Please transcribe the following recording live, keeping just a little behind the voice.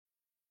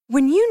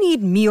When you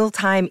need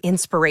mealtime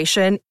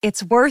inspiration,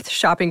 it's worth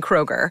shopping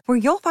Kroger, where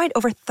you'll find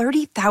over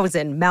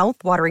 30,000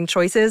 mouth-watering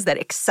choices that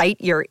excite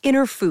your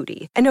inner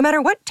foodie. And no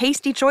matter what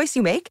tasty choice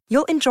you make,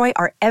 you'll enjoy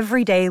our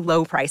everyday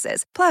low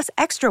prices, plus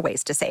extra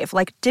ways to save,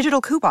 like digital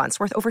coupons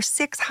worth over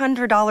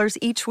 $600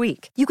 each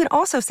week. You can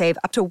also save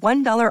up to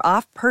 $1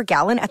 off per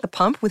gallon at the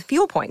pump with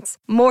fuel points.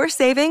 More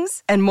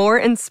savings and more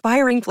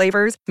inspiring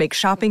flavors make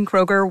shopping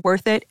Kroger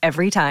worth it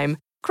every time.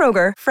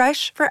 Kroger,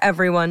 fresh for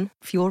everyone.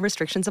 Fuel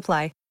restrictions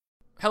apply.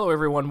 Hello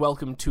everyone,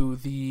 welcome to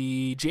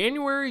the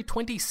January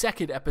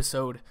 22nd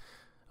episode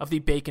of the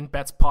Bacon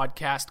Bets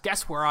podcast.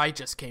 Guess where I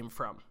just came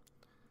from?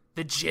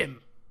 The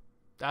gym.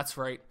 That's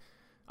right.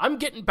 I'm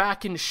getting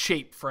back in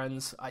shape,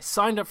 friends. I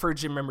signed up for a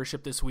gym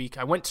membership this week.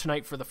 I went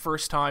tonight for the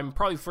first time,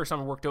 probably the first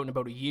time I worked out in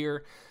about a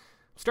year.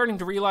 I'm starting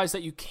to realize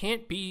that you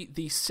can't be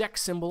the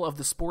sex symbol of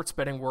the sports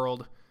betting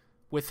world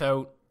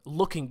without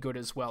looking good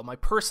as well. My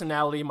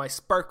personality, my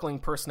sparkling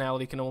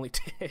personality can only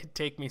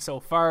take me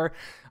so far.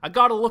 I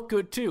gotta look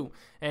good too.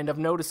 And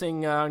I'm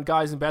noticing on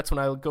Guys and Bets when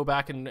I go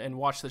back and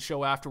watch the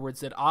show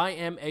afterwards that I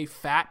am a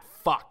fat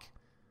fuck.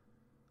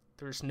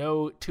 There's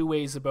no two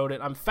ways about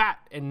it. I'm fat,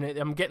 and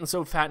I'm getting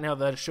so fat now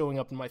that it's showing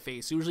up in my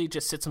face. Usually it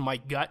just sits in my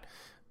gut.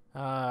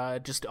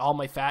 Just all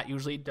my fat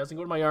usually doesn't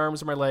go to my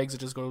arms or my legs. It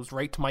just goes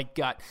right to my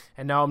gut.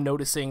 And now I'm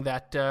noticing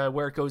that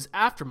where it goes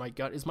after my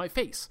gut is my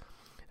face.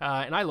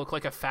 And I look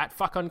like a fat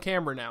fuck on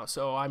camera now,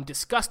 so I'm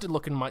disgusted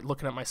looking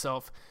at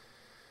myself.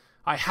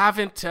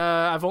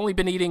 I've only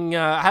been eating, you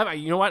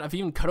know what, I've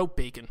even cut out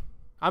bacon.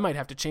 I might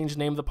have to change the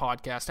name of the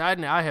podcast.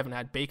 I haven't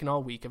had bacon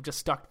all week. I've just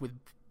stuck with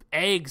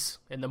eggs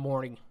in the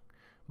morning.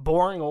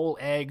 Boring old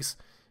eggs,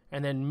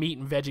 and then meat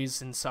and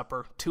veggies in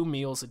supper. 2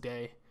 meals a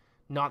day.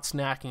 Not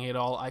snacking at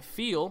all. I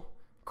feel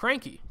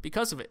cranky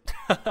because of it.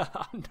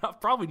 I'm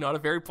probably not a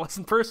very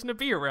pleasant person to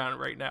be around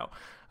right now.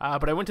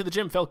 But I went to the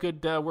gym, felt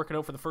good working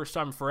out for the first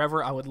time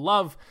forever. I would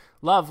love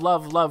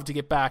to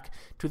get back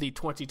to the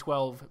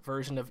 2012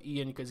 version of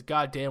Ian, because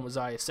goddamn was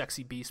I a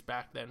sexy beast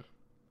back then.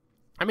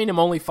 I mean, I'm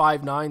only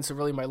 5'9", so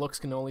really my looks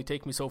can only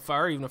take me so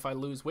far, even if I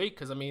lose weight,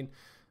 because I mean,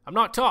 I'm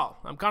not tall.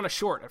 I'm kind of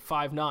short at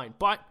 5'9",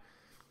 but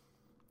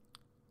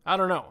I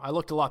don't know. I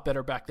looked a lot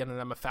better back then, and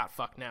I'm a fat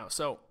fuck now.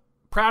 So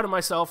proud of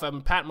myself.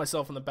 I'm patting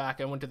myself on the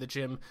back. I went to the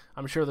gym.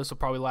 I'm sure this will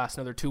probably last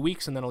another 2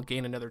 weeks, and then I'll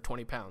gain another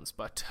 20 pounds.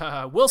 But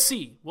we'll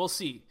see. We'll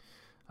see.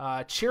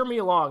 Cheer me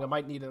along. I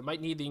might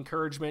need the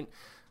encouragement.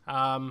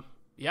 I'm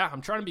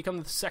trying to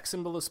become the sex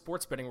symbol of the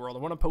sports betting world. I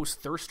want to post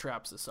thirst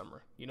traps this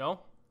summer, you know?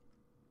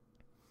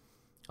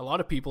 A lot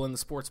of people in the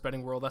sports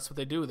betting world, that's what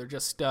they do. They're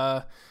just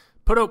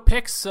put out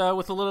pics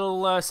with a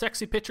little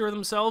sexy picture of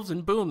themselves,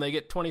 and boom, they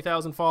get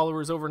 20,000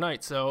 followers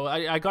overnight. So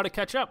I got to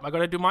catch up. I got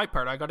to do my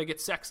part. I got to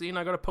get sexy, and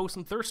I got to post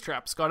some thirst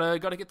traps. Got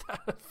to get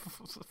that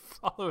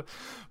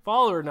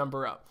follower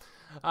number up.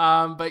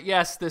 But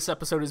yes, this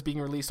episode is being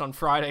released on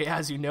Friday.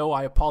 As you know,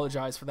 I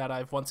apologize for that.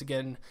 I've once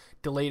again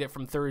delayed it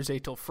from Thursday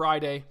till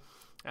Friday.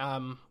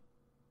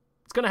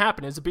 It's going to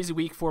happen. It's a busy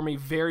week for me.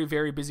 Very,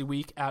 very busy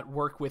week at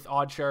work with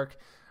OddsShark.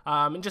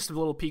 And just a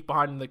little peek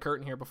behind the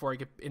curtain here before I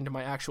get into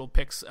my actual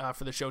picks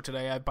for the show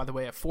today. I, by the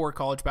way, have 4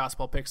 college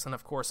basketball picks, and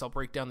of course I'll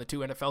break down the 2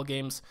 NFL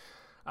games.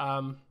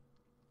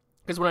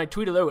 Because when I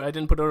tweeted out, I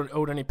didn't put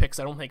out any picks,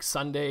 I don't think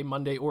Sunday,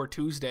 Monday, or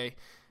Tuesday.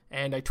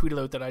 And I tweeted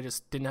out that I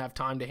just didn't have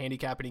time to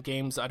handicap any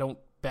games. I don't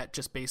bet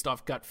just based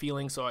off gut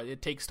feeling, so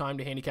it takes time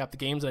to handicap the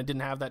games, and I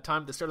didn't have that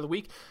time at the start of the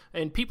week.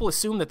 And people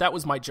assume that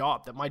was my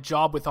job, that my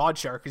job with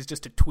OddsShark is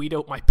just to tweet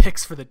out my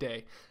picks for the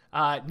day.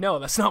 No,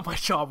 that's not my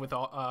job with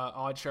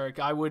OddsShark.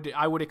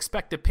 I would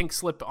expect a pink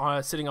slip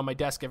sitting on my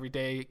desk every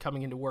day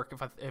coming into work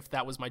if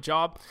that was my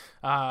job.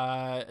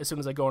 As soon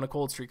as I go on a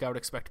cold streak, I would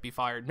expect to be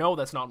fired. No,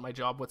 that's not my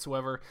job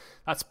whatsoever.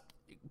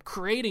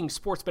 Creating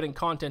sports betting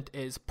content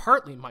is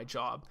partly my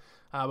job.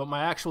 But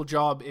my actual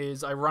job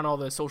is I run all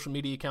the social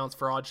media accounts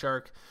for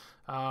OddsShark.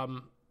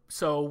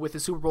 So with the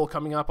Super Bowl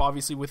coming up,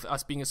 obviously with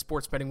us being a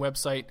sports betting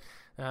website,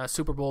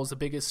 Super Bowl is the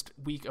biggest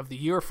week of the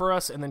year for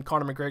us. And then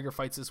Conor McGregor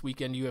fights this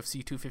weekend,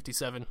 UFC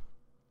 257.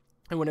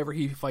 And whenever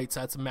he fights,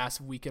 that's a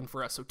massive weekend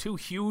for us. So 2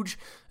 huge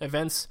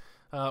events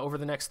over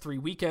the next 3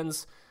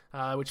 weekends.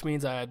 Which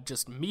means I had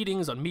just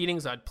meetings on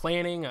meetings, I had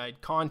planning, I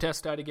had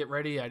contests I had to get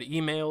ready, I had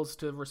emails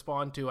to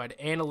respond to, I had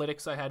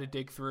analytics I had to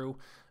dig through.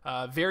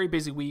 Very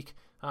busy week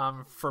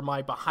for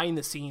my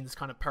behind-the-scenes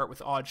kind of part with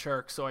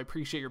OddsShark, so I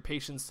appreciate your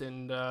patience,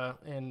 and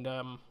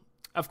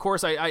of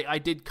course I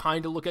did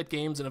kind of look at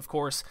games, and of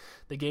course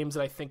the games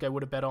that I think I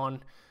would have bet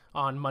on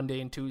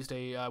Monday and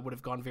Tuesday would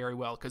have gone very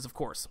well, because of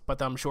course,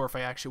 but I'm sure if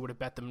I actually would have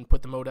bet them and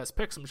put them out as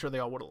picks, I'm sure they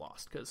all would have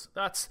lost, because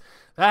that's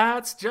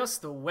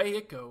just the way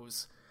it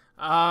goes.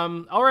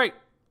 All right.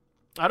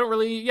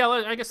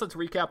 I guess let's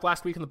recap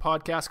last week in the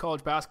podcast,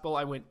 college basketball.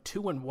 I went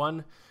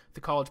 2-1 the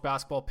college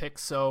basketball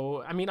picks.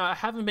 So, I mean, I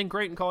haven't been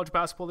great in college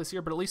basketball this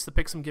year, but at least the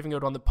picks I'm giving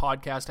out on the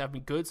podcast have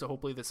been good. So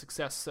hopefully the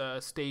success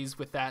stays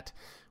with that,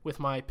 with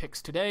my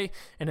picks today.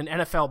 And an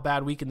NFL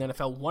bad week in the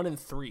NFL,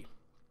 1-3.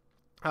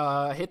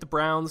 I hit the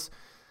Browns.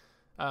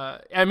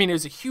 I mean, it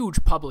was a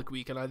huge public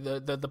week, and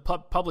the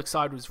public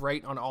side was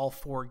right on all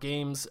 4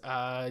 games.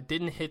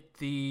 Didn't hit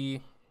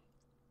the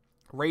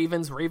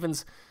Ravens.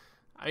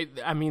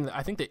 I mean,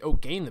 I think they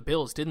outgained the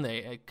Bills, didn't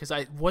they? Because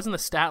wasn't the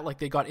stat like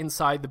they got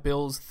inside the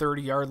Bills'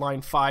 30-yard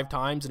line 5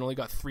 times and only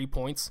got 3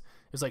 points?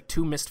 It was like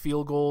 2 missed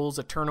field goals,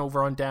 a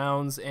turnover on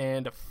downs,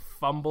 and a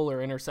fumble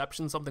or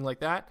interception, something like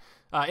that.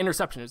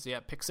 Interception is,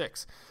 pick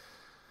 6.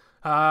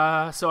 So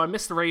I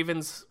missed the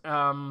Ravens.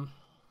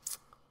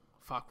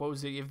 What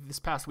was it? This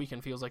past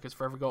weekend feels like it's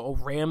forever ago. Oh,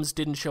 Rams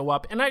didn't show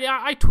up. And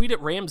I tweeted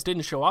Rams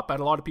didn't show up. I had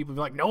a lot of people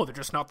be like, no, they're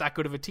just not that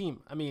good of a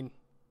team. I mean,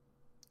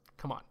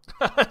 come on.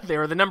 They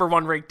were the number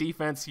 1 ranked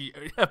defense,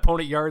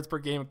 opponent yards per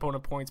game,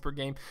 opponent points per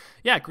game.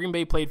 Yeah, Green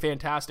Bay played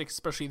fantastic,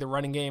 especially the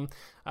running game.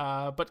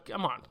 But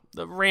come on,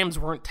 the Rams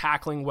weren't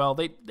tackling well.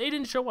 They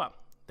didn't show up.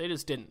 They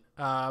just didn't.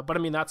 But I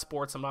mean, that's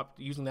sports. I'm not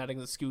using that as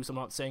an excuse. I'm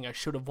not saying I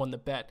should have won the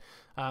bet.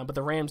 But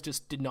the Rams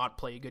just did not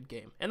play a good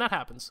game. And that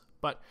happens.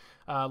 But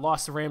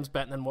lost the Rams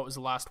bet, and then what was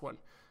the last one?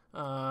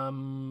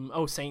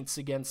 Saints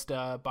against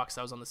Bucks.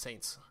 I was on the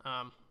Saints.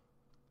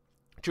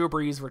 Drew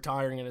Brees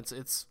retiring, and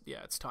it's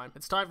time.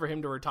 It's time for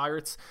him to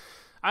retire.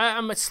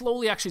 I'm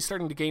slowly actually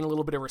starting to gain a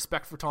little bit of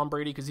respect for Tom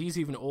Brady because he's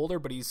even older,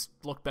 but he's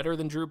looked better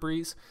than Drew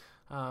Brees.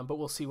 But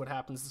we'll see what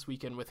happens this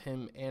weekend with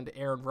him and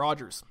Aaron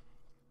Rodgers.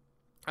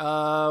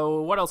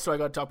 What else do I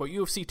got to talk about?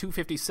 UFC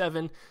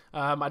 257.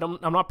 I'm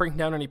not breaking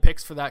down any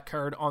picks for that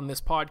card on this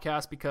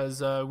podcast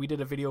because we did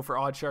a video for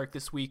Oddshark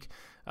this week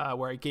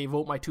where I gave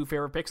out my 2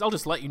 favorite picks. I'll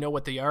just let you know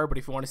what they are, but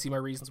if you want to see my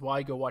reasons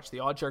why, go watch the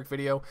Oddshark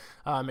video.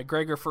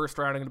 McGregor first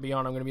round I'm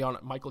going to be on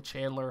Michael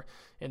Chandler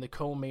in the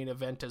co-main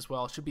event as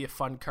well. It should be a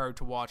fun card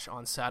to watch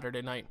on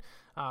Saturday night.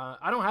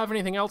 I don't have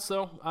anything else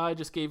though. I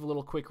just gave a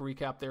little quick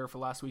recap there for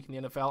last week in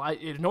the NFL.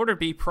 In order to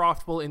be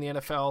profitable in the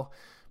NFL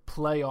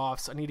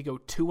playoffs, I need to go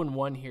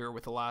 2-1 here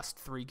with the last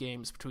 3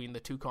 games between the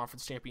 2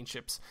 conference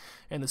championships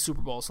and the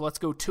Super Bowl. So let's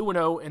go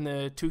 2-0 in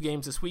the 2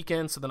 games this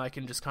weekend, so then I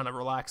can just kind of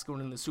relax going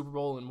into the Super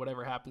Bowl, and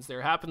whatever happens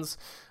there happens.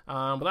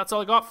 But that's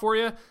all I got for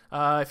you.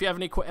 If you have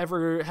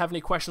ever have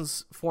any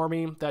questions for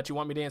me that you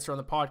want me to answer on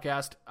the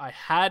podcast, I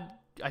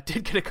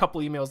did get a couple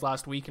emails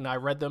last week, and I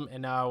read them,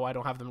 and now I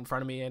don't have them in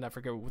front of me, and I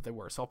forget what they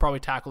were. So I'll probably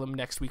tackle them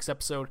next week's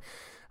episode.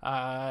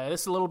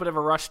 This is a little bit of a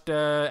rushed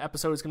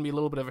episode. It's going to be a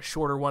little bit of a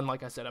shorter one.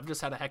 Like I said, I've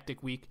just had a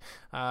hectic week.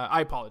 I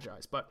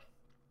apologize, but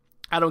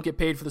I don't get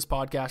paid for this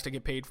podcast. I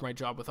get paid for my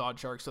job with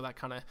Oddshark, so that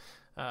kind of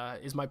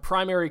is my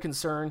primary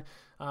concern.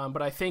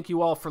 But I thank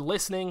you all for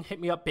listening. Hit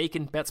me up,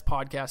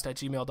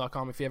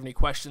 baconbetspodcast@gmail.com if you have any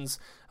questions.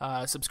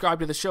 Subscribe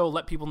to the show.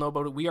 Let people know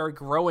about it. We are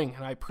growing,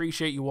 and I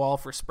appreciate you all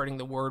for spreading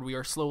the word. We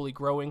are slowly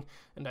growing,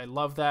 and I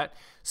love that.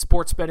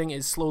 Sports betting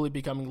is slowly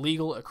becoming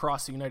legal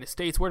across the United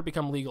States. Where it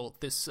become legal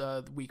this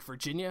week?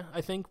 Virginia, I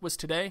think, was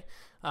today.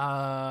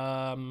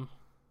 Somewhere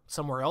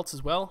else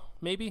as well,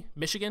 maybe.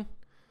 Michigan?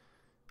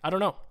 I don't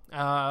know.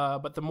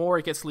 But the more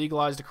it gets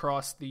legalized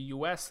across the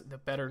U.S., the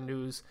better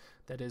news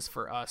that is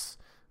for us.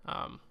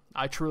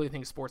 I truly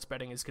think sports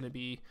betting is going to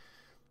be,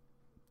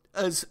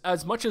 as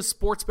much as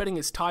sports betting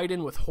is tied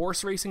in with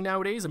horse racing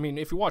nowadays. I mean,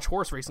 if you watch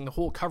horse racing, the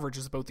whole coverage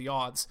is about the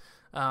odds.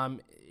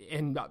 And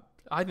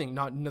I think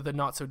the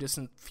not so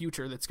distant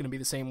future, that's going to be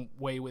the same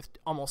way with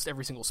almost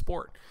every single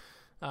sport.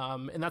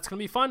 And that's going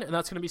to be fun, and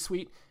that's going to be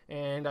sweet,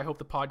 and I hope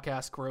the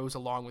podcast grows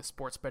along with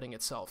sports betting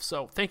itself.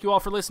 So thank you all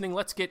for listening.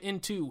 Let's get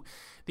into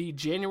the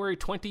January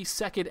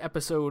 22nd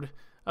episode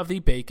of the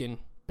Bacon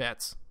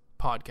Bets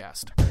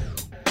podcast.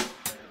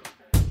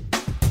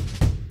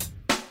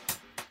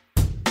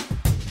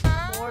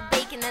 More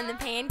bacon than the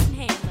pan can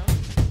handle.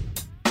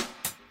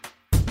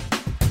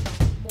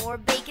 More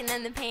bacon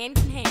than the pan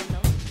can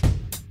handle.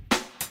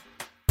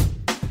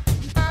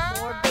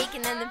 More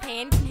bacon than the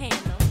pan can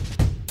handle.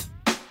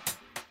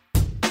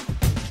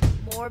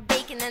 More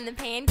bacon than the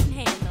pan can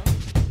handle.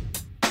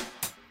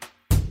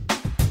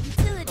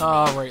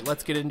 All right,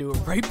 let's get into it.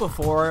 Right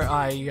before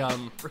I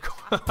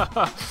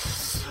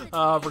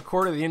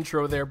recorded the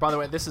intro there. By the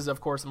way, this is,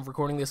 of course, I'm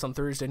recording this on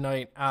Thursday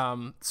night,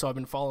 so I've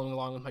been following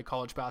along with my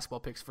college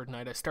basketball picks for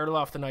tonight. I started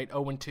off the night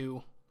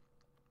 0-2.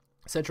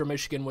 Central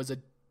Michigan was a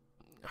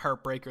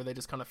heartbreaker. They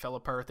just kind of fell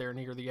apart there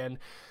near the end.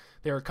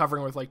 They were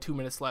covering with like 2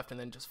 minutes left and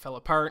then just fell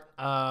apart.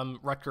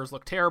 Rutgers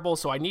looked terrible,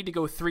 so I need to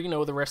go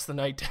 3-0 the rest of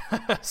the night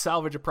to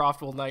salvage a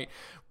profitable night.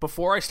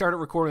 Before I started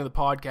recording the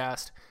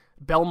podcast,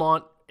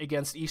 Belmont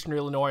against Eastern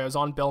Illinois, I was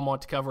on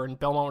Belmont to cover, and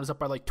Belmont was up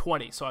by like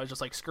 20, so I was just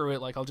like, screw it,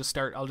 like I'll just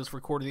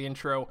record the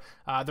intro.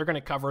 They're going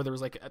to cover. There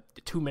was like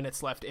 2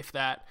 minutes left, if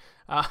that.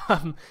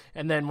 And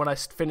then when I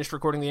finished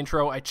recording the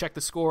intro, I checked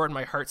the score, and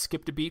my heart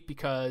skipped a beat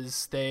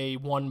because they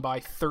won by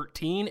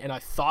 13, and I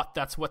thought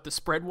that's what the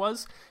spread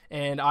was,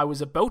 and I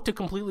was about to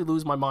completely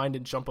lose my mind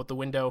and jump out the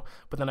window,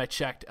 but then I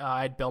checked,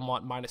 I had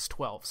Belmont minus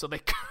 12, so they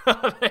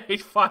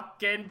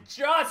fucking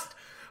just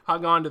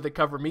hung on to the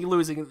cover. Me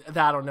losing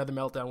that on another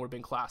meltdown would have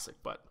been classic,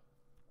 but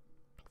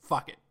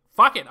fuck it.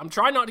 I'm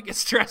trying not to get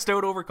stressed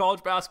out over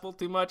college basketball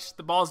too much.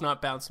 The ball's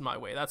not bouncing my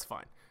way. That's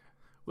fine.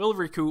 will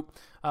recoup,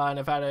 and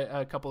I've had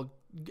a couple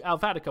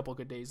of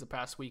good days the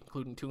past week,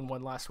 including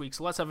 2-1 last week.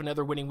 So let's have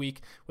another winning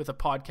week with the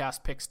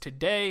podcast picks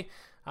today.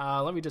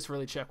 Let me just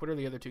really check. What are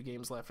the other 2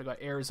 games left? I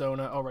got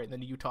Arizona. Oh, right. And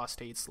then Utah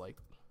State's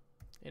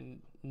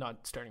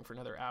not starting for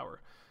another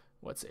hour.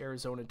 What's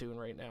Arizona doing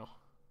right now?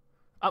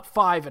 Up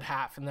 5 at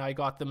half. And I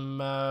got them,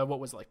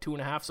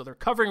 2.5. So they're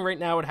covering right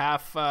now at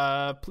half.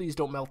 Please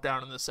don't melt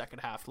down in the second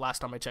half. Last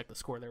time I checked the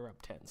score, they were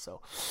up 10.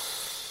 So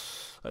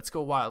let's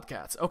go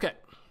Wildcats. Okay.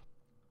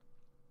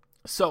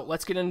 So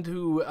let's get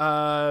into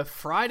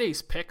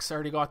Friday's picks. I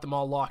already got them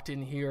all locked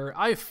in here.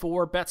 I have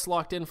 4 bets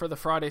locked in for the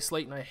Friday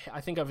slate, and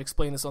I think I've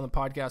explained this on the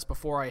podcast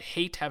before. I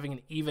hate having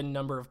an even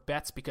number of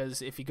bets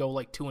because if you go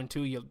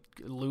 2-2, you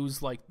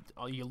lose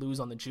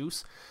on the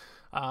juice.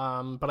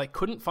 But I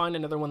couldn't find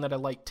another one that I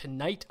like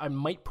tonight. I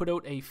might put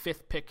out a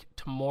 5th pick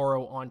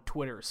tomorrow on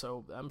Twitter.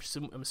 So I'm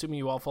assuming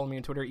you all follow me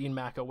on Twitter, Ian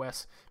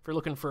MacOS. If you're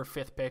looking for a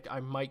 5th pick,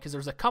 I might, because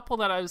there's a couple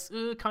that I was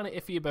kind of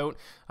iffy about.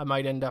 I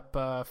might end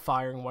up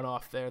firing one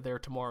off there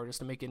tomorrow just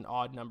to make it an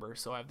odd number,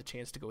 so I have the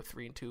chance to go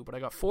 3-2. But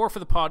I got 4 for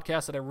the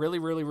podcast that I really,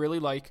 really, really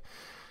like.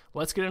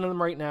 Let's get into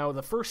them right now.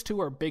 The first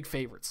 2 are big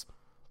favorites.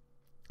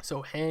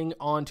 So hang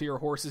on to your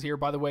horses here.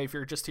 By the way, if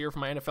you're just here for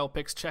my NFL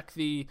picks, check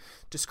the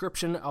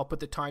description. I'll put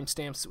the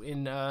timestamps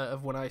in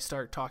of when I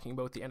start talking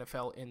about the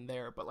NFL in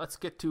there. But let's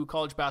get to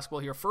college basketball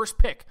here. First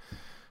pick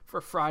for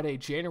Friday,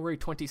 January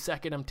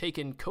 22nd. I'm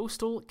taking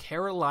Coastal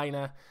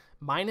Carolina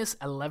minus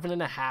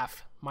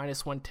 11.5,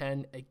 minus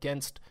 110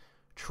 against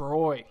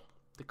Troy.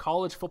 The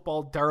college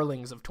football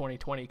darlings of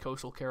 2020,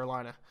 Coastal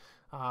Carolina.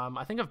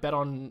 I think I've bet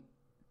on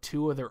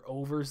 2 of their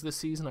overs this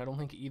season. I don't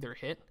think either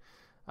hit.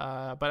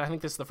 But I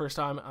think this is the first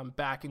time I'm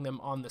backing them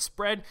on the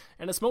spread,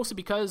 and it's mostly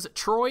because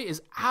Troy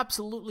is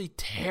absolutely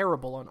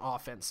terrible on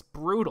offense,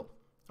 brutal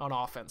on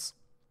offense.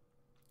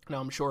 Now,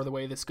 I'm sure the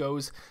way this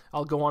goes,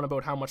 I'll go on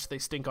about how much they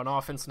stink on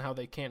offense and how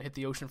they can't hit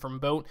the ocean from a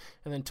boat,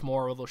 and then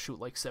tomorrow they'll shoot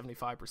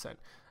 75%.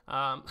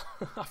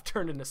 I've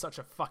turned into such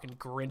a fucking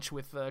Grinch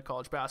with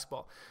college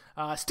basketball.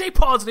 Stay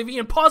positive,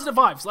 Ian. Positive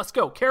vibes. Let's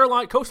go.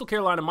 Coastal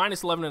Carolina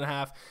minus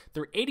 11.5.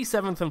 They're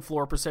 87th in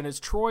floor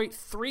percentage. Troy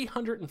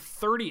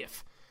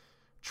 330th.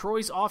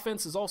 Troy's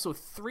offense is also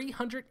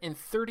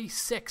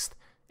 336th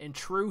in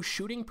true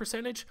shooting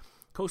percentage.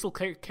 Coastal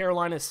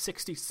Carolina is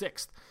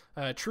 66th.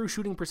 True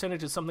shooting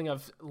percentage is something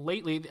I've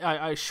lately...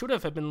 I should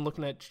have been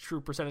looking at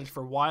true percentage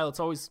for a while. It's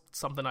always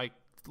something I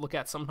look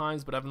at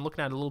sometimes, but I've been looking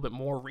at it a little bit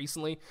more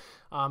recently.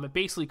 It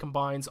basically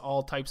combines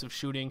all types of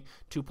shooting,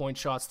 2-point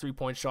shots,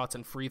 3-point shots,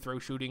 and free throw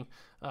shooting.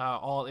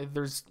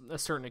 There's a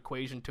certain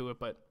equation to it,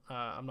 but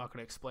I'm not going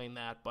to explain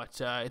that.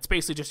 But it's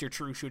basically just your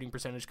true shooting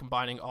percentage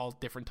combining all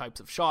different types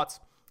of shots,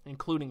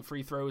 including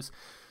free throws.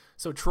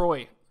 So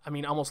Troy,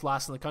 almost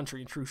last in the country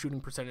in true shooting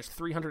percentage,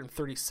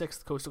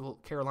 336th, Coastal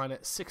Carolina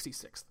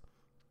 66th.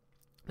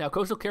 Now,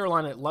 Coastal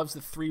Carolina loves the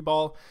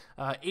 3-ball,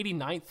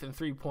 89th in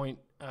 3-point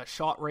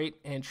shot rate,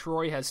 and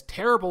Troy has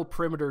terrible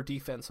perimeter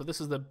defense. So this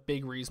is the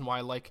big reason why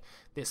I like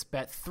this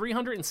bet.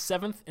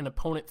 307th in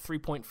opponent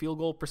 3-point field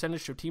goal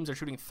percentage, so teams are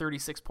shooting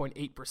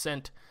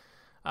 36.8%.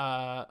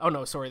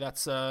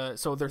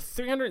 So they're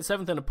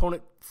 307th in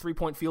opponent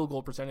 3-point field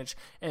goal percentage,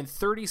 and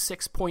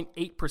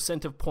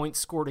 36.8% of points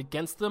scored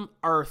against them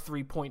are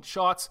 3-point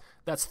shots.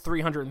 That's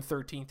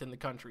 313th in the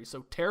country.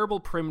 So terrible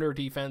perimeter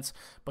defense,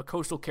 but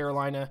Coastal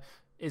Carolina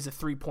is a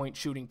 3-point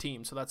shooting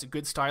team. So that's a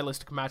good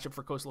stylistic matchup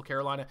for Coastal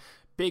Carolina.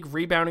 Big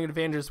rebounding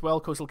advantage as well.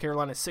 Coastal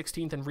Carolina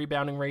 16th in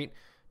rebounding rate.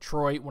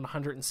 Troy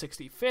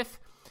 165th.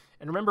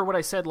 And remember what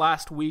I said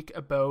last week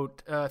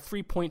about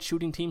 3-point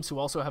shooting teams who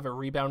also have a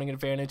rebounding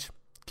advantage.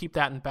 Keep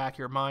that in the back of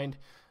your mind.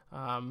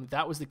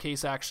 That was the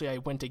case, actually. I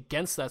went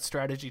against that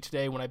strategy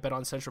today when I bet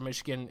on Central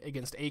Michigan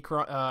against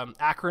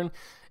Akron.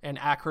 And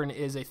Akron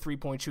is a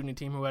 3-point shooting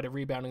team who had a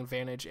rebounding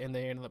advantage, and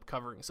they ended up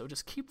covering. So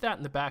just keep that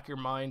in the back of your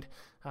mind.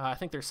 I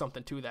think there's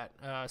something to that.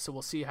 So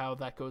we'll see how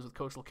that goes with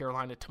Coastal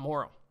Carolina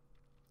tomorrow.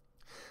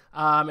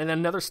 And then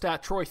another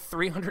stat, Troy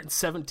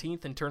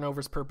 317th in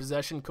turnovers per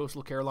possession,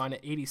 Coastal Carolina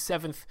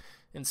 87th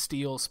in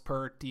steals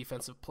per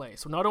defensive play.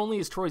 So not only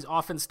is Troy's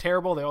offense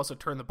terrible, they also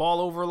turn the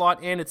ball over a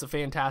lot, and it's a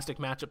fantastic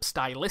matchup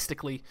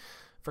stylistically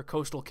for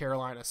Coastal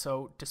Carolina.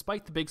 So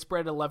despite the big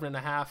spread at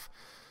 11.5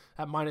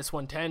 at minus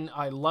 110,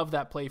 I love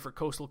that play for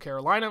Coastal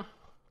Carolina.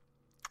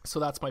 So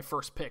that's my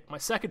first pick. My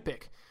second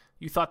pick,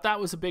 you thought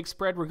that was a big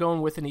spread, we're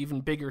going with an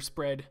even bigger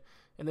spread,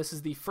 and this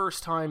is the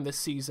first time this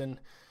season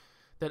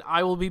that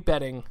I will be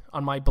betting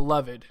on my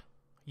beloved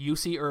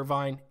UC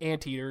Irvine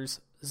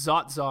Anteaters,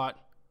 Zot.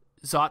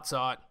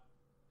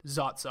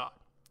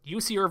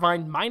 UC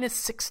Irvine minus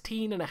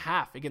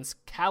 16.5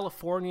 against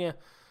California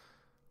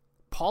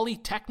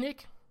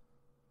Polytechnic.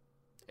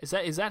 Is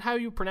that how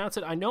you pronounce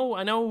it? I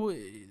know.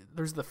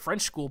 There's the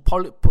French school,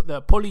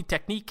 the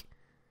Polytechnique.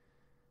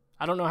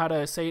 I don't know how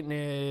to say it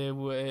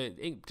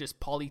in just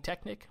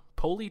Polytechnic.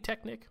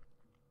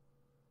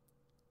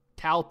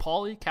 Cal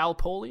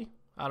Poly.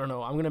 I don't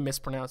know. I'm going to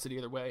mispronounce it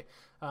either way.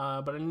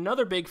 But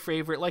another big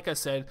favorite, like I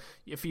said,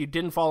 if you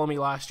didn't follow me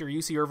last year,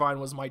 UC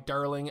Irvine was my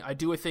darling. I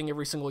do a thing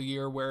every single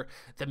year where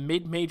the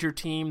mid-major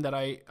team that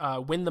I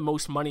win the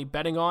most money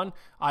betting on,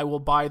 I will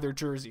buy their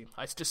jersey.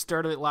 I just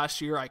started it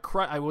last year.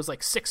 I was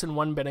like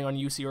 6-1 betting on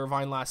UC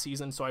Irvine last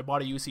season, so I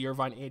bought a UC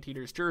Irvine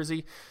Anteaters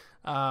jersey.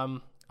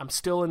 I'm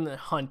still in the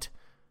hunt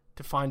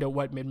to find out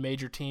what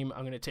mid-major team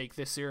I'm going to take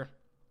this year.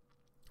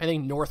 I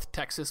think North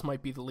Texas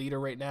might be the leader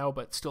right now,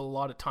 but still a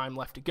lot of time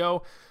left to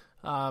go.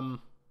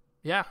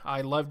 Yeah, I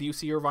loved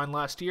UC Irvine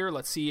last year.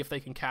 Let's see if they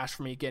can cash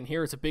for me again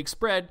here. It's a big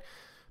spread,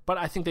 but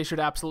I think they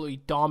should absolutely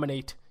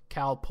dominate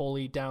Cal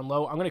Poly down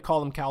low. I'm going to call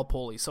them Cal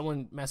Poly.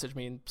 Someone message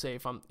me and say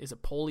is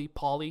it Poly?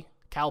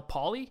 Cal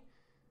Poly?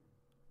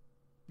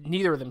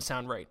 Neither of them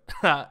sound right.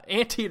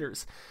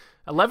 Anteaters.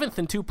 11th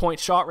in 2-point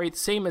shot rate,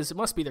 same as, it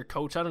must be their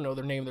coach. I don't know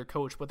their name of their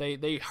coach, but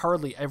they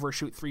hardly ever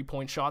shoot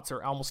 3-point shots,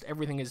 or almost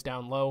everything is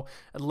down low.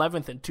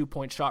 11th in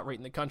 2-point shot rate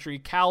in the country.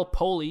 Cal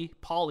Poly,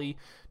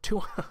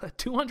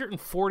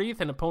 240th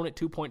in opponent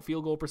 2-point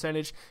field goal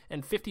percentage,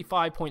 and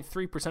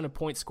 55.3% of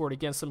points scored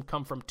against them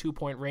come from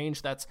 2-point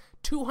range. That's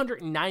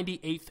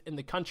 298th in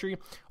the country.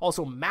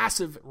 Also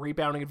massive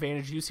rebounding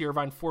advantage. UC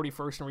Irvine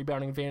 41st in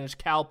rebounding advantage.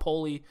 Cal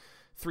Poly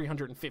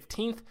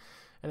 315th.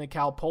 And then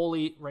Cal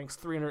Poly ranks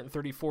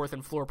 334th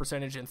in floor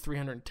percentage and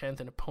 310th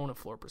in opponent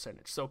floor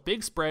percentage. So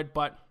big spread,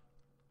 but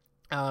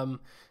and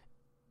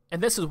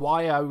this is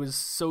why I was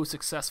so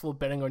successful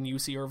betting on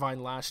UC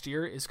Irvine last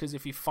year, is because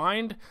if you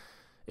can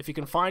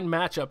find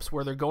matchups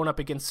where they're going up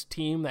against a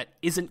team that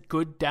isn't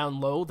good down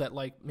low, that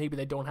like maybe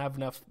they don't have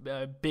enough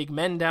big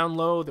men down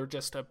low, they're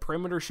just a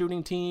perimeter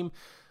shooting team,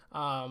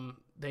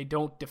 they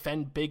don't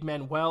defend big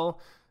men well,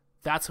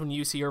 that's when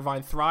UC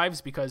Irvine thrives,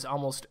 because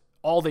almost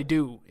all they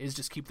do is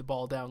just keep the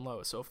ball down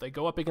low. So if they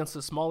go up against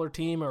a smaller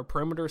team or a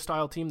perimeter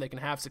style team, they can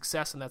have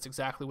success, and that's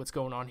exactly what's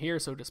going on here.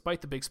 So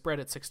despite the big spread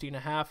at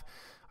 16.5,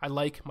 I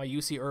like my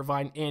UC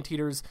Irvine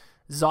Anteaters.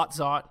 Zot,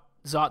 zot,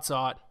 zot,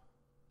 zot,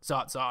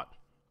 zot,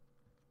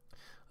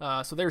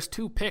 zot. So there's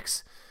 2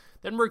 picks.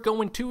 Then we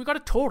got a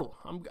total.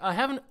 I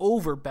have an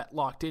over bet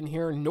locked in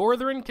here.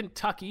 Northern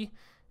Kentucky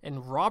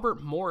and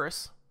Robert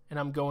Morris. And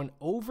I'm going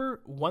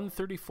over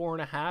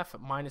 134.5 at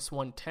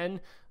 -110.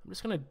 I'm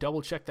just going to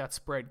double check that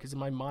spread, because in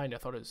my mind I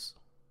thought it was,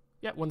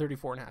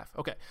 134.5.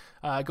 Okay.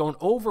 Going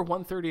over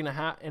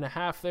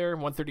 130.5 there,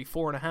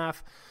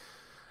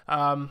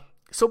 134.5.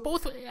 So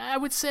both, I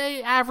would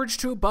say, average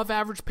to above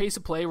average pace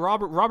of play.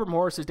 Robert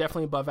Morris is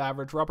definitely above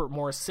average. Robert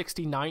Morris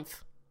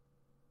 69th.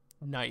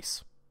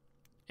 Nice.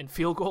 In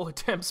field goal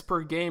attempts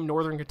per game,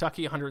 Northern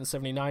Kentucky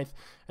 179th,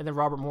 and then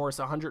Robert Morris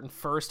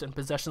 101st in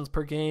possessions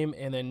per game,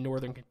 and then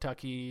Northern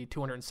Kentucky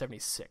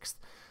 276th.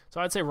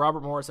 So I'd say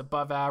Robert Morris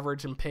above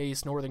average in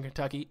pace, Northern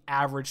Kentucky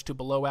average to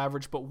below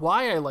average. But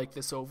why I like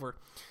this over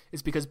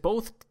is because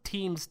both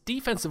teams'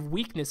 defensive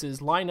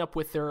weaknesses line up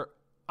with their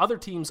other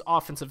team's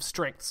offensive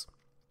strengths.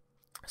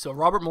 So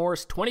Robert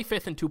Morris,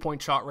 25th in 2-point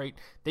shot rate.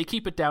 They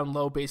keep it down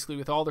low basically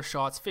with all their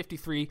shots.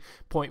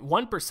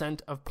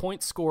 53.1% of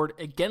points scored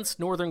against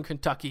Northern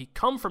Kentucky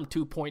come from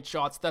 2-point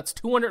shots. That's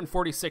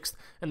 246th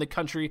in the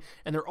country,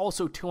 and they're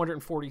also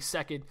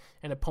 242nd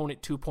in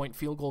opponent 2-point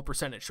field goal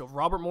percentage. So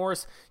Robert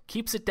Morris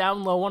keeps it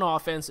down low on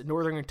offense, and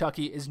Northern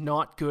Kentucky is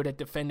not good at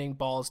defending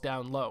balls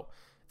down low.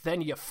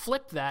 Then you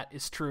flip that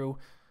is true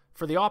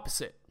for the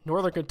opposite.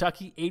 Northern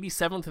Kentucky,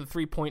 87th in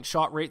 3-point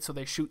shot rate, so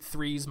they shoot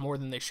threes more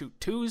than they shoot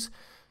twos.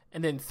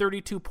 And then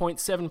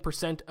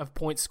 32.7% of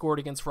points scored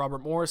against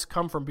Robert Morris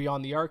come from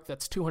beyond the arc.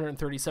 That's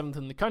 237th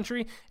in the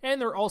country. And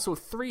they're also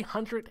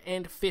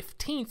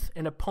 315th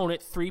in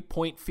opponent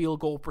 3-point field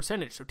goal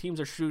percentage. So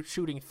teams are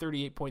shooting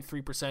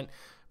 38.3%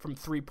 from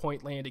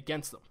 3-point land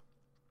against them.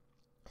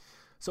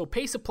 So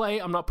pace of play,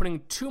 I'm not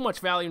putting too much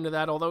value into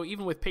that, although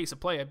even with pace of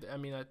play, I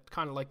mean, I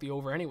kind of like the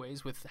over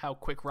anyways with how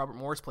quick Robert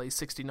Morris plays,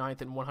 69th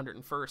and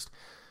 101st.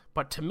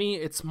 But to me,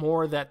 it's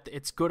more that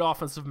it's good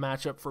offensive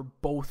matchup for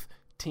both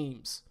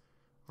teams.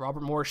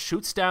 Robert Morris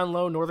shoots down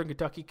low. Northern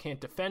Kentucky can't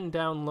defend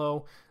down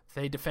low.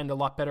 They defend a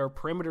lot better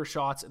perimeter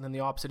shots, and then the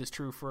opposite is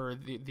true for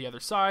the other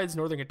sides.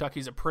 Northern Kentucky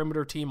is a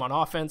perimeter team on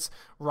offense.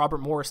 Robert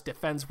Morris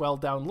defends well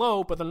down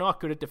low, but they're not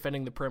good at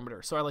defending the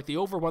perimeter. So I like the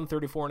over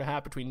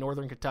 134.5 between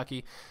Northern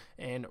Kentucky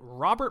and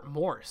Robert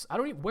Morris.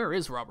 Where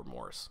is Robert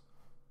Morris?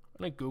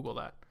 I'm going to Google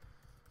that.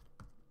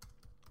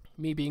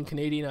 Me being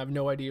Canadian, I have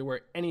no idea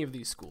where any of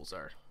these schools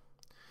are.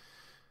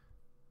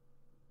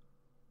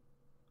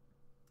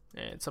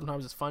 And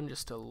sometimes it's fun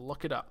just to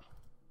look it up.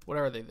 What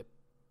are they, the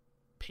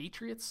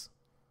Patriots?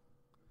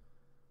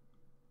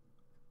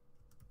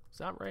 Is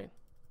that right?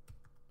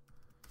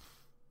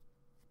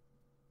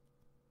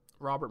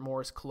 Robert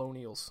Morris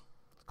Colonials.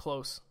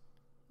 Close.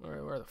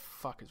 Where the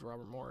fuck is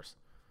Robert Morris?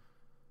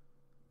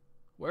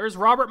 Where's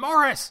Robert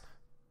Morris?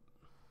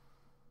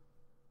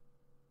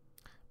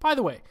 By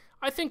the way,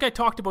 I think I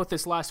talked about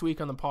this last week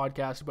on the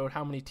podcast about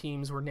how many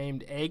teams were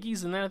named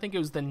Aggies, and then I think it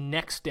was the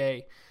next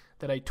day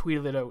that I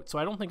tweeted it out. So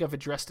I don't think I've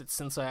addressed it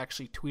since I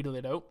actually tweeted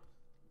it out.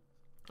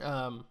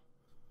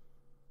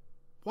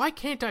 Why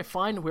can't I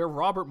find where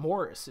Robert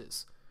Morris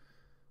is?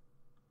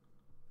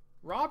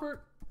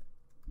 Robert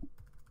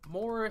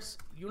Morris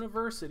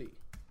University.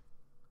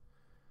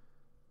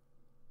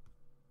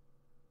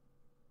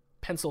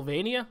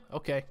 Pennsylvania?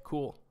 Okay,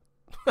 cool.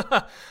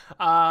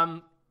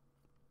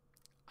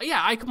 Yeah,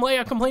 I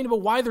complained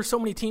about why there's so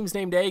many teams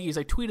named Aggies.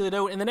 I tweeted it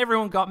out, and then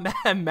everyone got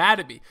mad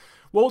at me.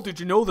 Well, did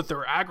you know that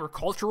they're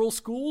agricultural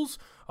schools?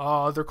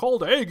 They're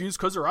called Aggies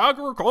because they're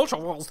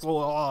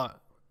agricultural.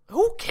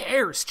 Who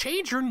cares?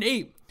 Change your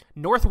name.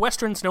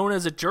 Northwestern's known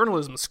as a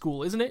journalism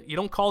school, isn't it? You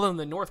don't call them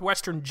the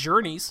Northwestern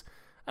Journeys.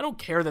 I don't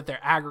care that they're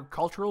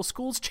agricultural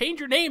schools.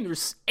 Change your name.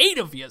 There's 8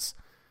 of yous.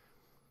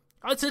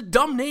 It's a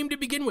dumb name to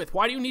begin with.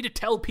 Why do you need to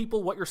tell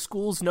people what your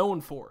school's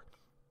known for?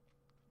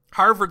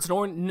 Harvard's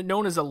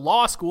known as a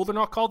law school. They're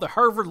not called the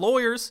Harvard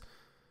Lawyers.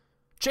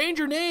 Change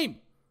your name.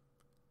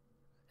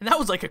 And that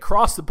was like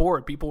across the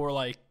board. People were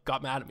like,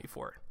 got mad at me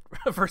for it.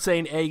 For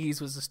saying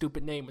Aggies was a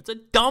stupid name. It's a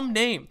dumb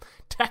name.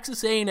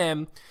 Texas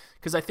A&M,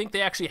 because I think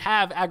they actually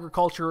have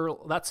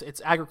agricultural,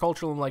 it's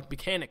agricultural and like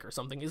mechanic or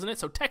something, isn't it?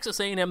 So Texas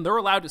A&M, they're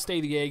allowed to stay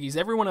the Aggies.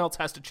 Everyone else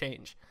has to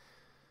change.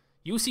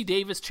 UC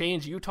Davis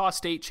change, Utah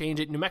State change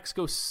it, New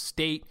Mexico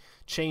State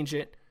change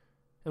it.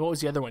 And what was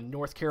the other one?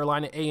 North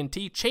Carolina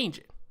A&T change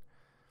it.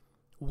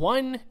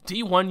 One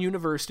D1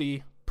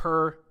 university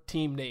per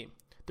team name.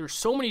 There's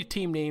so many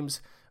team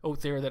names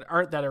out there that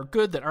are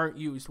good that aren't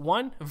used.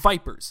 One,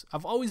 Vipers.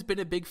 I've always been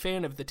a big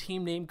fan of the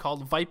team name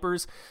called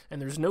Vipers, and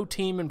there's no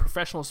team in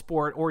professional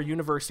sport or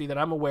university that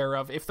I'm aware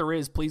of. If there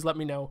is, please let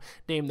me know.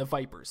 Named the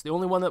Vipers. The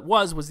only one that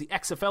was the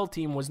XFL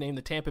team was named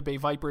the Tampa Bay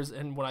Vipers,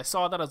 and when I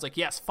saw that, I was like,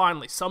 yes,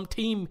 finally, some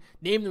team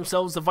named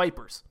themselves the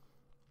Vipers.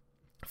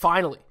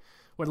 Finally.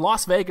 When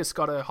Las Vegas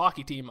got a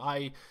hockey team,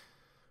 I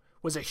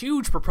was a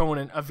huge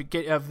proponent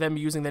of them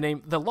using the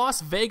name the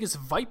Las Vegas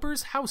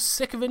Vipers. How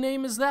sick of a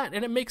name is that?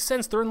 And it makes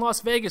sense. They're in Las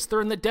Vegas.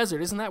 They're in the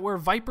desert. Isn't that where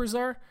Vipers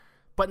are?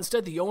 But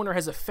instead, the owner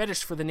has a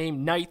fetish for the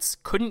name Knights.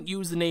 Couldn't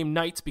use the name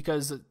Knights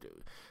because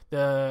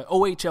the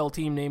OHL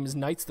team name is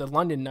Knights, the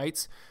London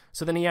Knights.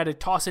 So then he had to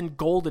toss in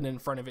Golden in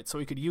front of it so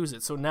he could use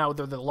it. So now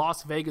they're the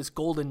Las Vegas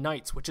Golden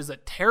Knights, which is a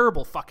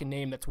terrible fucking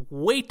name. That's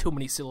way too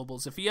many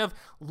syllables. If you have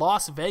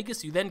Las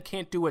Vegas, you then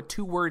can't do a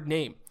 2-word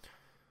name.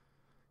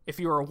 If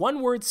you're a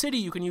 1-word city,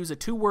 you can use a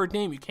 2-word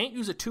name. You can't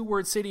use a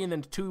 2-word city and then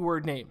a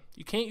 2-word name.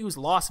 You can't use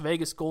Las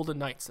Vegas Golden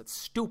Knights. That's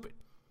stupid.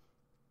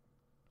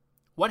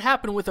 What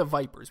happened with the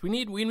Vipers? We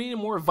need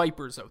more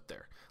Vipers out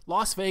there.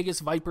 Las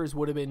Vegas Vipers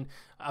would have been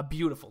a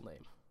beautiful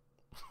name.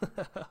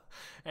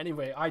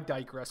 Anyway, I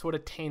digress. What a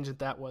tangent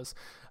that was.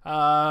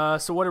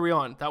 So what are we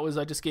on?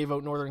 I just gave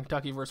out Northern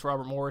Kentucky versus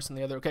Robert Morris and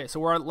the other. Okay, so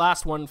we're on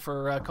last one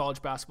for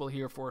college basketball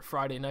here for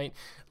Friday night.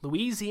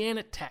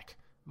 Louisiana Tech.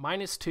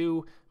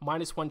 -2,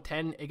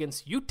 -110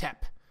 against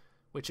UTEP,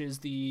 which is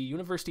the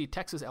University of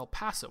Texas El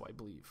Paso, I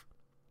believe.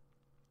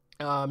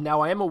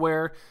 Now, I am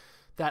aware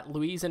that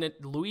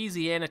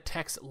Louisiana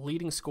Tech's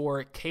leading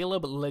scorer,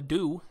 Caleb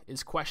Ledoux,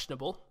 is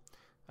questionable.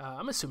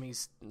 I'm assuming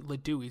he's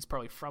Ledoux. He's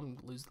probably from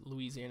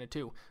Louisiana,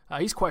 too.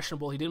 He's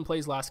questionable. He didn't play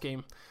his last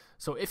game.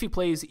 So if he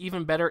plays,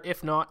 even better.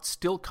 If not,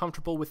 still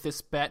comfortable with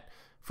this bet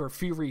for a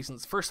few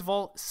reasons. First of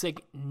all,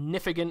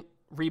 significant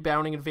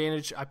rebounding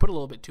advantage. I put a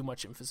little bit too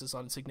much emphasis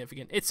on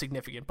significant. It's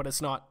significant, but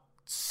it's not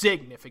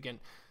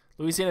significant.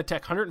 Louisiana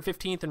Tech,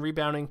 115th in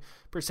rebounding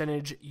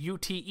percentage.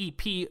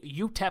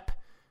 UTEP,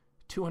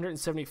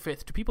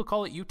 275th. Do people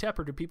call it UTEP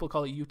or do people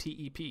call it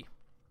UTEP?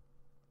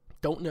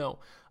 Don't know.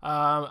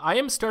 I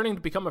am starting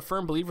to become a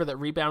firm believer that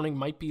rebounding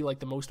might be like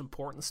the most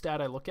important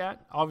stat I look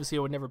at. Obviously,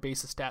 I would never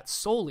base a stat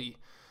solely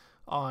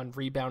on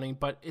rebounding,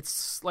 but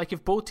it's like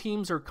if both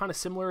teams are kind of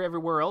similar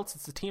everywhere else,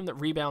 it's the team that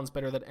rebounds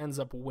better that ends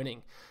up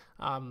winning.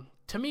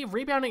 To me,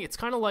 rebounding, it's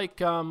kind of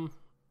like,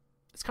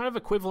 it's kind of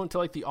equivalent to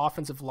like the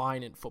offensive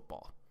line in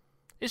football.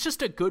 It's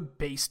just a good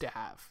base to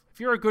have. If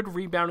you're a good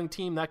rebounding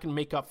team, that can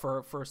make up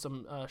for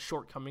some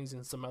shortcomings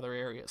in some other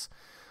areas.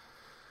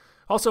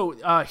 Also,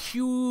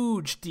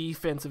 huge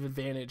defensive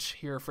advantage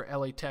here for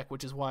LA Tech,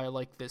 which is why I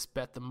like this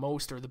bet the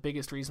most, or the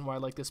biggest reason why I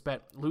like this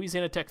bet.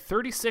 Louisiana Tech,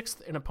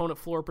 36th in opponent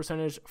floor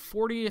percentage,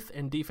 40th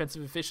in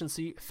defensive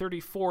efficiency,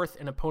 34th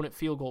in opponent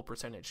field goal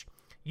percentage.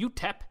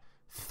 UTEP,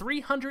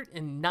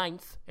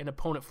 309th in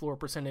opponent floor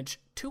percentage,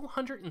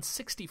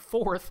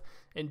 264th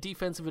in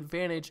defensive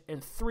advantage,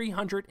 and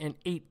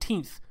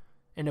 318th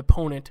in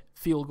opponent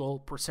field goal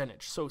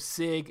percentage. So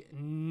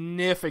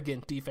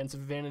significant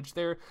defensive advantage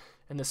there,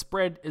 and the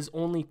spread is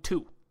only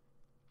 2.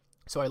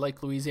 So I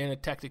like Louisiana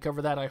Tech to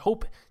cover that. I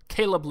hope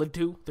Caleb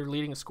Ledoux, their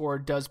leading scorer,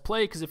 does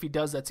play, because if he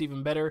does, that's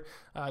even better.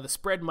 The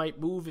spread might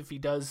move if he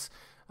does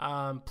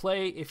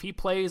play. If he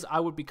plays, I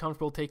would be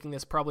comfortable taking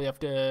this probably up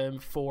to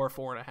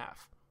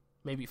 4.5.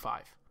 Maybe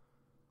 5.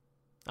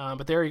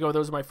 But there you go.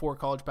 Those are my 4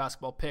 college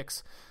basketball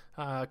picks.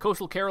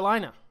 Coastal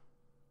Carolina,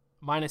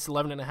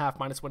 -11.5,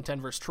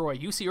 -110 versus Troy.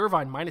 UC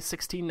Irvine,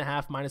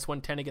 -16.5,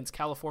 -110 against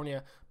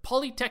California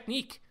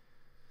Polytechnique.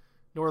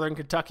 Northern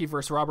Kentucky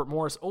versus Robert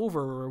Morris,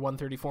 over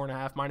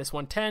 134.5,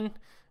 -110.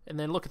 And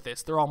then look at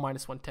this. They're all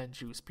 -110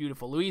 juice.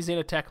 Beautiful.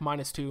 Louisiana Tech,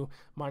 -2,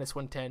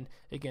 -110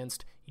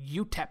 against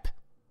UTEP,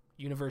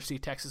 University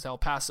of Texas El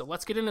Paso.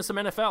 Let's get into some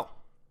NFL.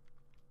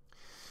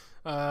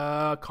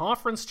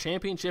 Conference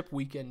championship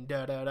weekend.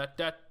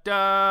 Let's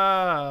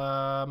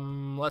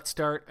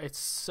start.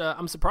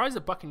 I'm surprised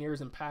that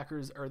Buccaneers and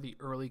Packers are the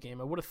early game.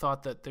 I would have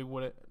thought that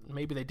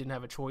maybe they didn't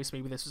have a choice.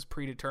 Maybe this was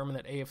predetermined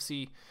that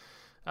AFC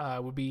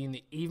would be in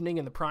the evening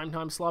in the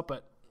primetime slot.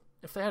 But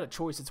if they had a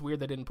choice, it's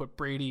weird they didn't put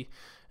Brady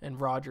and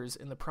Rodgers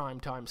in the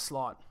primetime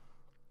slot.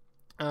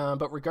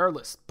 But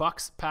regardless,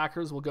 Bucks,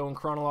 Packers will go in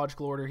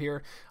chronological order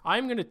here.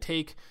 I'm going to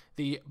take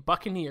the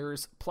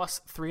Buccaneers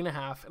plus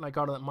 3.5, and I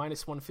got it at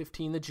minus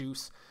 115, the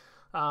juice.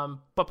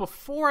 But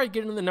before I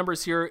get into the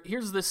numbers here,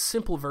 here's this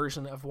simple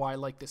version of why I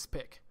like this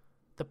pick.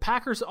 The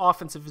Packers'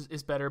 offense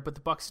is better, but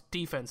the Bucks'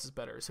 defense is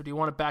better. So do you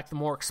want to back the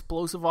more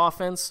explosive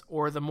offense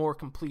or the more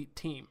complete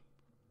team?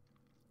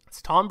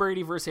 It's Tom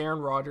Brady versus Aaron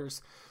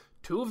Rodgers.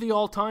 Two of the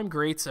all-time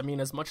greats. I mean,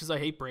 as much as I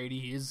hate Brady,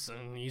 he's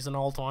an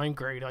all-time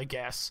great, I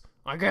guess.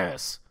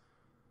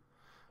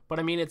 But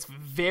I mean, it's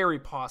very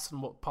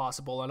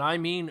possible, and I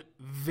mean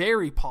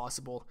very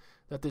possible,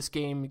 that this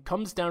game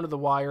comes down to the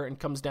wire and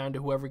comes down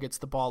to whoever gets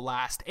the ball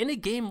last. In a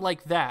game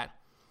like that,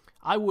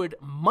 I would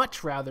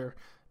much rather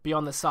be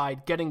on the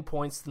side getting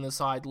points than the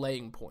side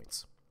laying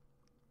points.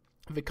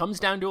 If it comes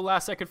down to a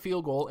last-second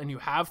field goal and you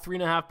have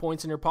 3.5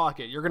 points in your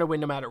pocket, you're going to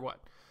win no matter what.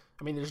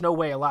 I mean, there's no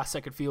way a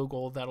last-second field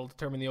goal that'll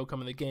determine the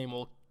outcome of the game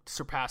will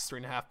surpass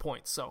 3.5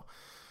 points. So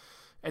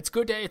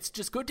it's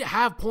just good to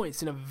have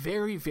points in a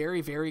very,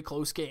 very, very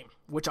close game,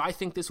 which I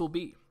think this will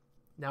be.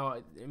 Now,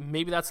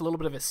 maybe that's a little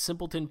bit of a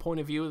simpleton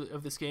point of view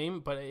of this game,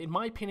 but in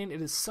my opinion,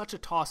 it is such a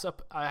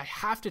toss-up. I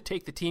have to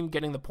take the team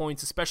getting the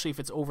points, especially if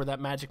it's over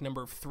that magic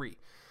number of 3.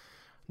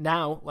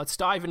 Now, let's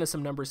dive into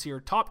some numbers here.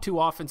 Top 2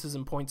 offenses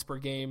in points per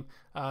game,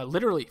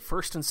 literally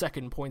first and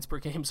second points per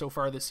game so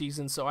far this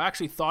season. So I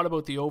actually thought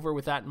about the over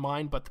with that in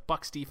mind, but the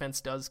Bucs defense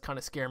does kind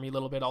of scare me a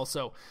little bit.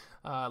 Also,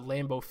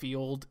 Lambeau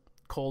Field,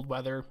 cold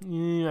weather.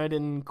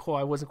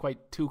 I wasn't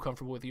quite too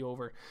comfortable with the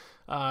over.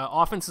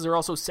 Offenses are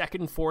also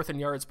second and fourth in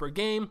yards per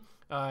game.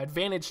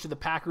 Advantage to the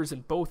Packers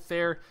in both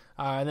there.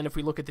 And then if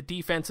we look at the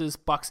defenses,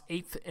 Bucs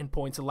 8th in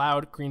points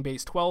allowed, Green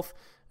Bay's 12th.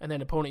 And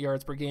then opponent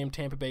yards per game,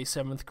 Tampa Bay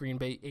 7th, Green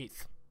Bay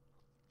 8th.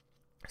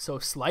 So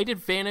slight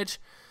advantage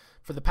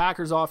for the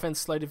Packers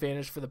offense, slight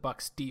advantage for the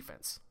Bucs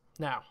defense.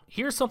 Now,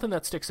 here's something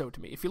that sticks out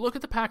to me. If you look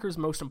at the Packers'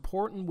 most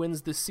important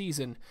wins this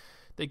season,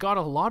 they got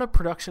a lot of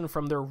production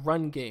from their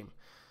run game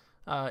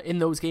in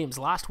those games.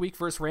 Last week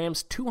versus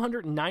Rams,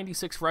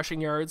 296 rushing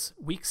yards.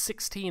 Week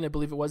 16, I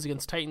believe it was,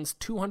 against Titans,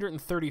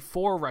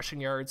 234 rushing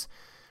yards.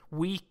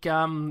 Week,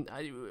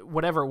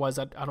 whatever it was,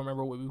 I don't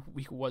remember what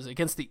week it was.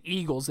 Against the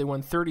Eagles, they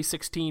won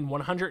 30-16,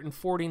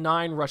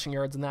 149 rushing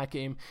yards in that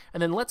game.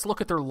 And then let's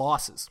look at their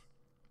losses.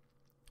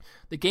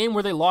 The game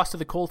where they lost to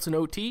the Colts in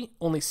OT,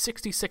 only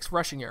 66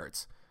 rushing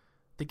yards.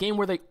 The game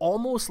where they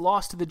almost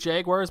lost to the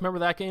Jaguars, remember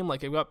that game?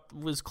 Like, it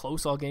was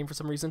close all game for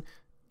some reason.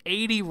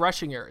 80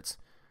 rushing yards.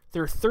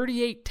 Their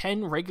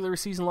 38-10 regular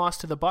season loss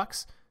to the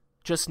Bucs,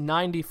 just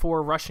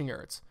 94 rushing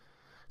yards.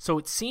 So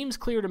it seems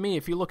clear to me,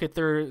 if you look at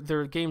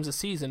their games this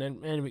season,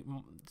 and it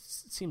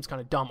seems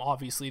kind of dumb,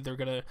 obviously, they're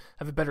going to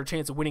have a better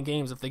chance of winning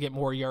games if they get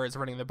more yards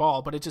running the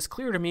ball, but it's just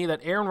clear to me that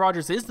Aaron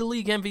Rodgers is the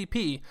league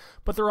MVP,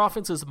 but their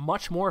offense is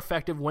much more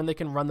effective when they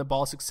can run the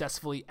ball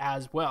successfully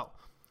as well.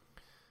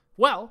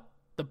 Well,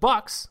 the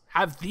Bucs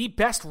have the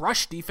best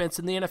rush defense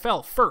in the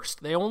NFL.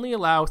 First, they only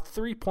allow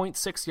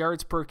 3.6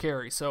 yards per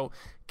carry, so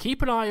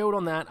keep an eye out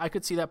on that. I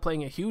could see that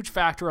playing a huge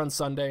factor on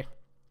Sunday.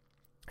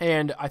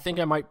 And I think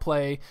I might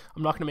play,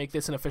 I'm not going to make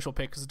this an official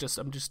pick because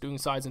I'm just doing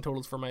sides and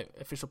totals for my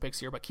official picks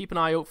here, but keep an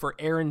eye out for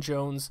Aaron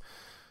Jones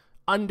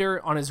under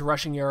on his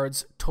rushing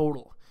yards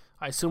total.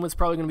 I assume it's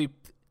probably going to be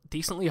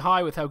decently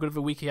high with how good of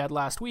a week he had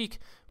last week,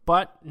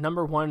 but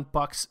number one,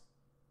 Bucs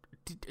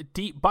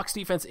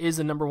defense is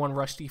the number one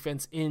rush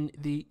defense in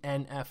the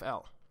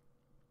NFL.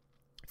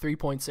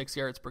 3.6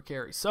 yards per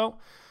carry. So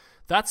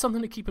that's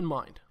something to keep in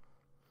mind.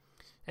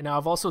 And now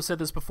I've also said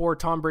this before,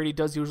 Tom Brady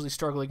does usually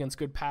struggle against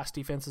good pass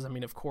defenses. I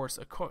mean, of course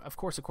a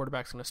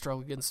quarterback's going to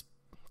struggle against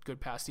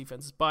good pass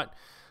defenses, but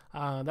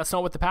that's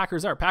not what the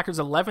Packers are. Packers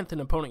 11th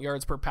in opponent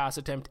yards per pass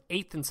attempt,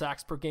 8th in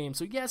sacks per game.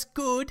 So yes,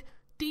 good,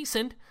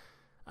 decent,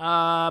 but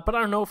I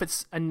don't know if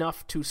it's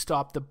enough to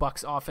stop the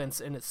Bucs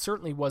offense, and it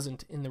certainly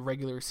wasn't in the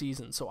regular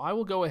season. So I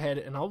will go ahead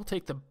and I will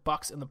take the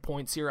Bucs and the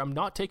points here. I'm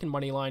not taking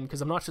money line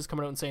because I'm not just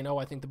coming out and saying,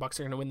 I think the Bucs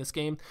are going to win this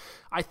game.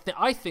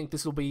 I think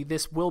this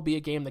will be a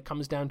game that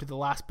comes down to the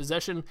last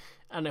possession,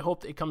 and I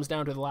hope that it comes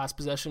down to the last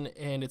possession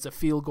and it's a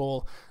field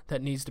goal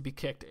that needs to be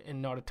kicked and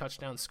not a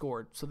touchdown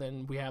scored. So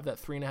then we have that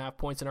 3.5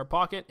 points in our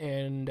pocket,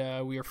 and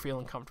we are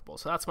feeling comfortable.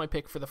 So that's my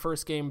pick for the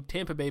first game,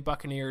 Tampa Bay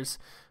Buccaneers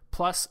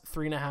plus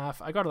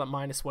 3.5. I got it at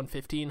minus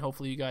 115.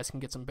 Hopefully you guys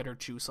can get some better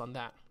juice on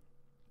that.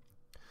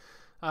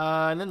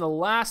 And then the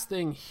last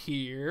thing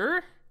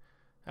here,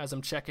 as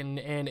I'm checking,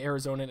 and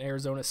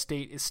Arizona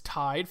State is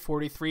tied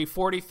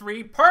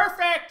 43-43.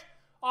 Perfect!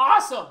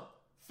 Awesome!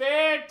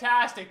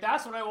 Fantastic!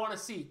 That's what I want to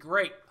see.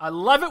 Great. I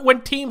love it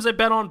when teams I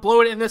bet on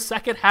blow it in the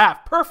second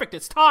half. Perfect.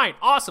 It's tied.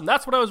 Awesome.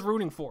 That's what I was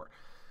rooting for.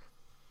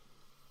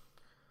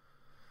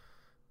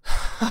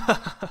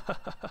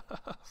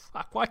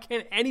 Fuck, why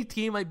can't any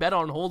team I bet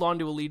on hold on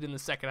to a lead in the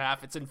second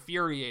half? It's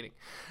infuriating.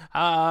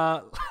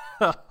 Oh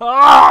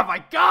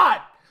my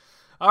God.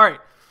 All right.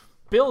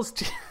 Bills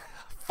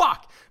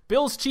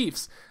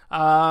Chiefs.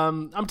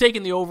 I'm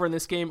taking the over in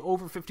this game,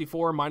 over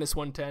 54, minus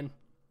 110.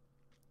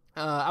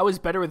 I was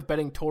better with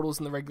betting totals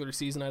in the regular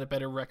season. I had a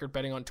better record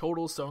betting on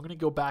totals, so I'm going to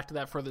go back to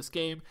that for this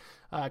game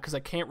because I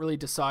can't really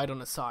decide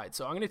on a side.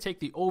 So I'm going to take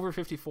the over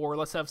 54.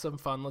 Let's have some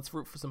fun. Let's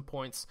root for some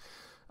points.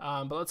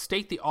 But let's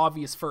state the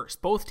obvious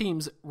first. Both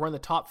teams were in the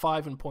top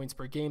 5 in points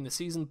per game this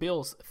season.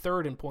 Bills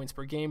 3rd in points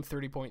per game,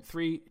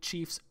 30.3.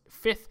 Chiefs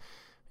 5th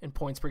in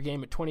points per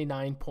game at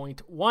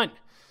 29.1.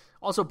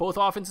 Also, both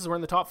offenses were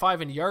in the top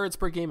 5 in yards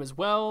per game as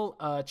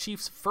well.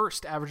 Chiefs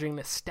first, averaging an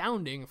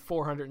astounding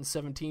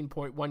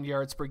 417.1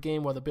 yards per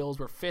game, while the Bills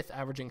were 5th,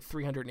 averaging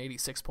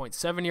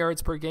 386.7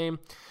 yards per game.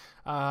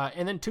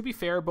 And then, to be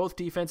fair, both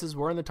defenses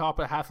were in the top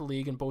of half the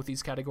league in both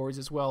these categories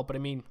as well. But, I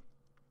mean,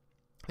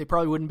 they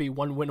probably wouldn't be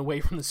one win away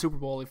from the Super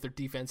Bowl if their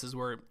defenses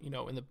were,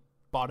 in the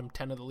bottom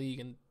 10 of the league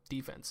in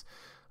defense.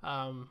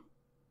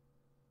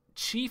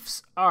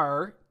 Chiefs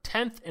are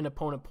 10th in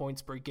opponent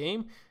points per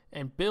game,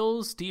 and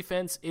Bills'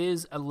 defense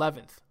is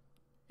 11th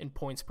in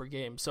points per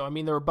game. So, I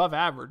mean, they're above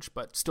average,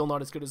 but still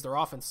not as good as their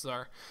offenses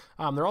are.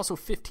 They're also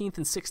 15th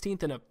and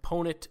 16th in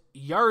opponent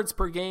yards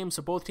per game,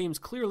 so both teams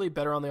clearly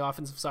better on the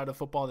offensive side of the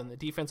football than the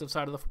defensive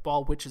side of the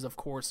football, which is, of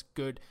course,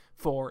 good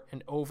for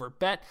an over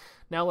bet.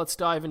 Now let's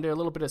dive into a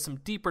little bit of some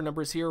deeper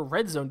numbers here.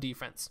 Red zone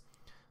defense.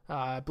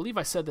 I believe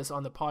I said this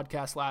on the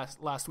podcast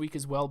last week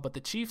as well, but the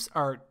Chiefs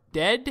are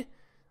dead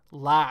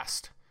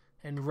last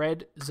in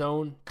red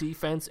zone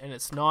defense, and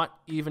it's not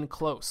even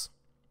close.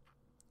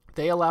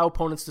 They allow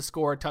opponents to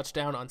score a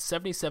touchdown on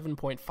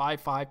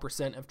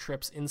 77.55% of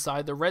trips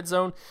inside the red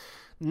zone.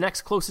 The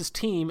next closest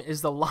team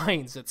is the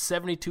Lions at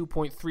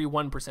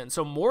 72.31%.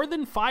 So more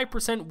than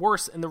 5%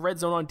 worse in the red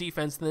zone on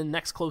defense than the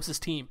next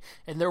closest team.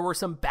 And there were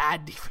some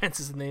bad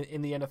defenses in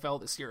the NFL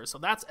this year. So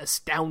that's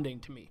astounding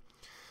to me.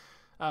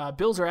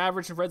 Bills are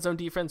average in red zone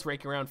defense,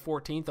 ranking around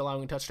 14th,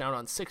 allowing a touchdown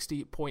on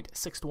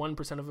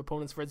 60.61% of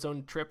opponents' red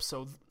zone trips.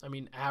 So, I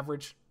mean,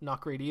 average,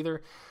 not great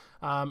either.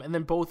 And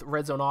then both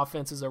red zone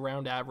offenses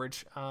around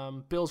average.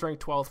 Bills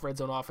rank 12th red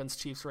zone offense,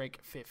 Chiefs rank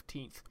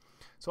 15th.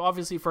 So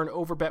obviously for an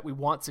over bet, we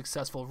want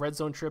successful red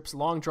zone trips.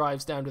 Long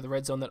drives down to the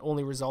red zone that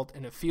only result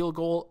in a field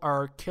goal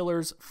are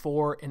killers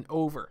for an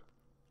over.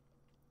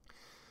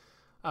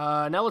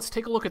 Now let's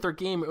take a look at their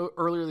game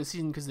earlier this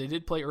season, because they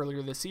did play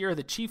earlier this year.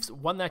 The Chiefs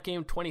won that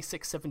game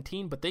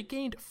 26-17, but they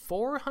gained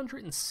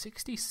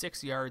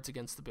 466 yards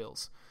against the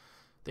Bills.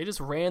 They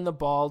just ran the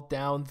ball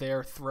down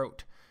their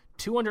throat.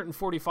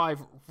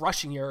 245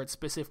 rushing yards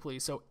specifically.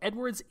 So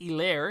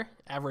Edwards-Helaire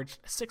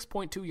averaged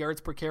 6.2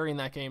 yards per carry in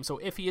that game. So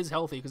if he is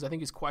healthy, because I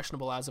think he's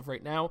questionable as of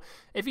right now,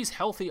 if he's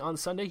healthy on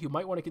Sunday, you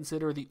might want to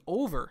consider the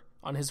over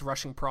on his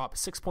rushing prop.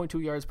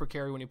 6.2 yards per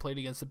carry when he played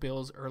against the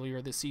Bills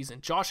earlier this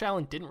season. Josh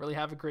Allen didn't really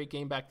have a great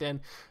game back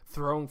then,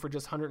 throwing for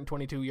just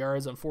 122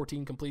 yards on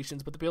 14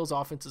 completions, but the Bills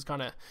offense has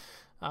kind of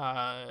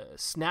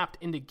snapped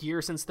into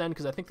gear since then,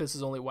 because I think this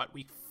is only,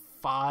 week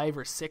 5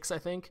 or 6, I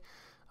think.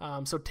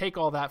 So take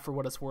all that for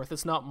what it's worth.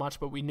 It's not much,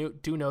 but we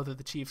do know that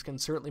the Chiefs can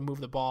certainly move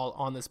the ball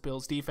on this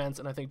Bills defense,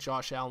 and I think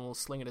Josh Allen will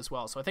sling it as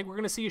well. So I think we're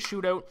going to see a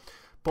shootout.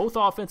 Both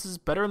offenses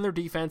better in their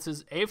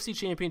defenses. AFC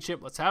Championship,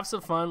 let's have some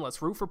fun.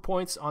 Let's root for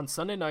points on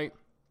Sunday night.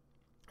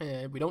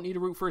 We don't need to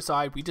root for a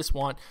side. We just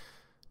want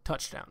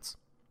touchdowns.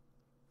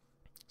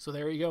 So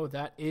there you go.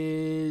 That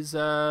is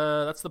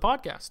that's the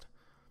podcast.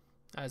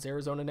 As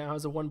Arizona now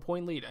has a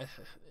 1-point lead.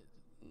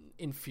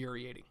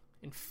 Infuriating.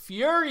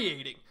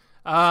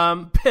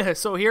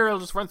 So here I'll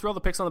just run through all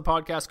the picks on the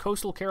podcast.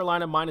 Coastal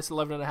Carolina minus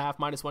 11.5,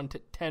 minus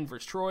 110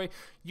 versus Troy.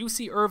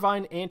 UC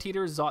Irvine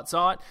Anteaters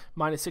Zot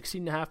minus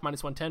 16.5,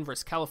 minus 110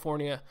 versus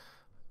California.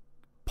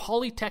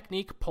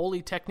 Polytechnique,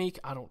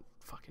 I don't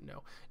fucking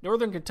know.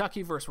 Northern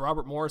Kentucky versus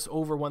Robert Morris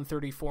over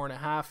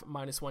 134.5,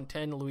 minus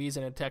 110.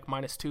 Louisiana Tech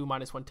minus 2,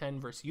 minus 110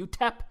 versus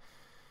UTEP.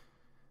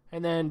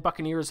 And then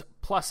Buccaneers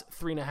plus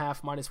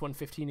 3.5, minus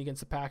 115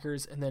 against the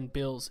Packers. And then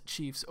Bills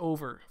Chiefs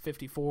over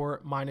 54,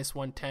 minus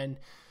 110.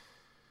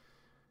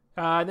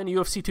 And then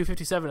UFC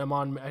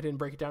 257, I didn't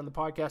break it down in the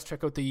podcast.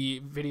 Check out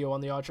the video on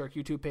the Oddshark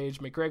YouTube page.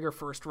 McGregor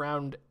first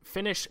round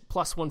finish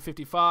plus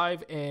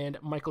 155, and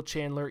Michael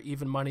Chandler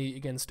even money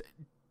against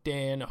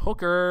Dan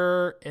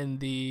Hooker in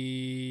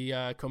the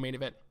co-main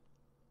event.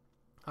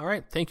 All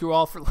right, thank you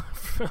all for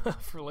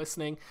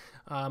listening.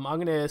 I'm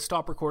going to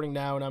stop recording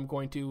now, and I'm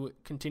going to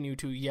continue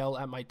to yell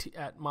at my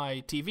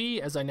TV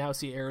as I now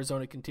see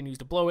Arizona continues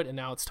to blow it, and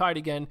now it's tied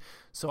again.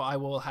 So I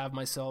will have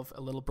myself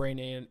a little brain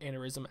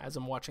aneurysm as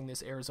I'm watching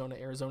this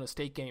Arizona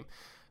State game.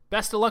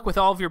 Best of luck with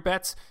all of your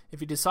bets. If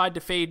you decide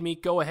to fade me,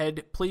 go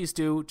ahead. Please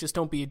do. Just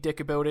don't be a dick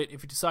about it.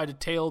 If you decide to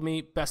tail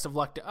me, best of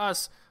luck to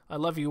us. I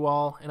love you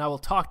all, and I will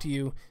talk to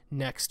you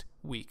next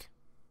week.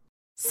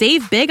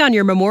 Save big on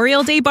your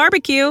Memorial Day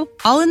barbecue,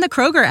 all in the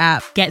Kroger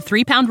app. Get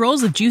 3-pound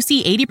rolls of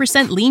juicy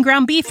 80% lean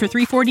ground beef for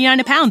 $3.49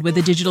 a pound with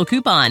a digital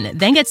coupon.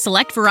 Then get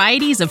select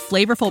varieties of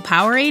flavorful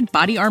Powerade,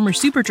 Body Armor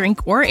Super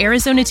Drink, or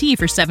Arizona tea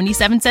for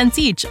 77 cents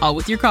each, all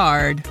with your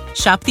card.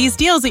 Shop these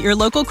deals at your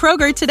local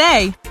Kroger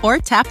today, or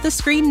tap the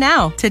screen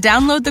now to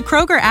download the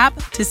Kroger app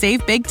to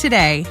save big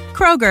today.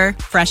 Kroger,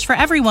 fresh for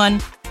everyone.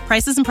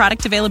 Prices and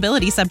product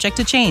availability subject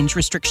to change.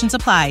 Restrictions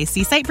apply.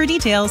 See site for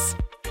details.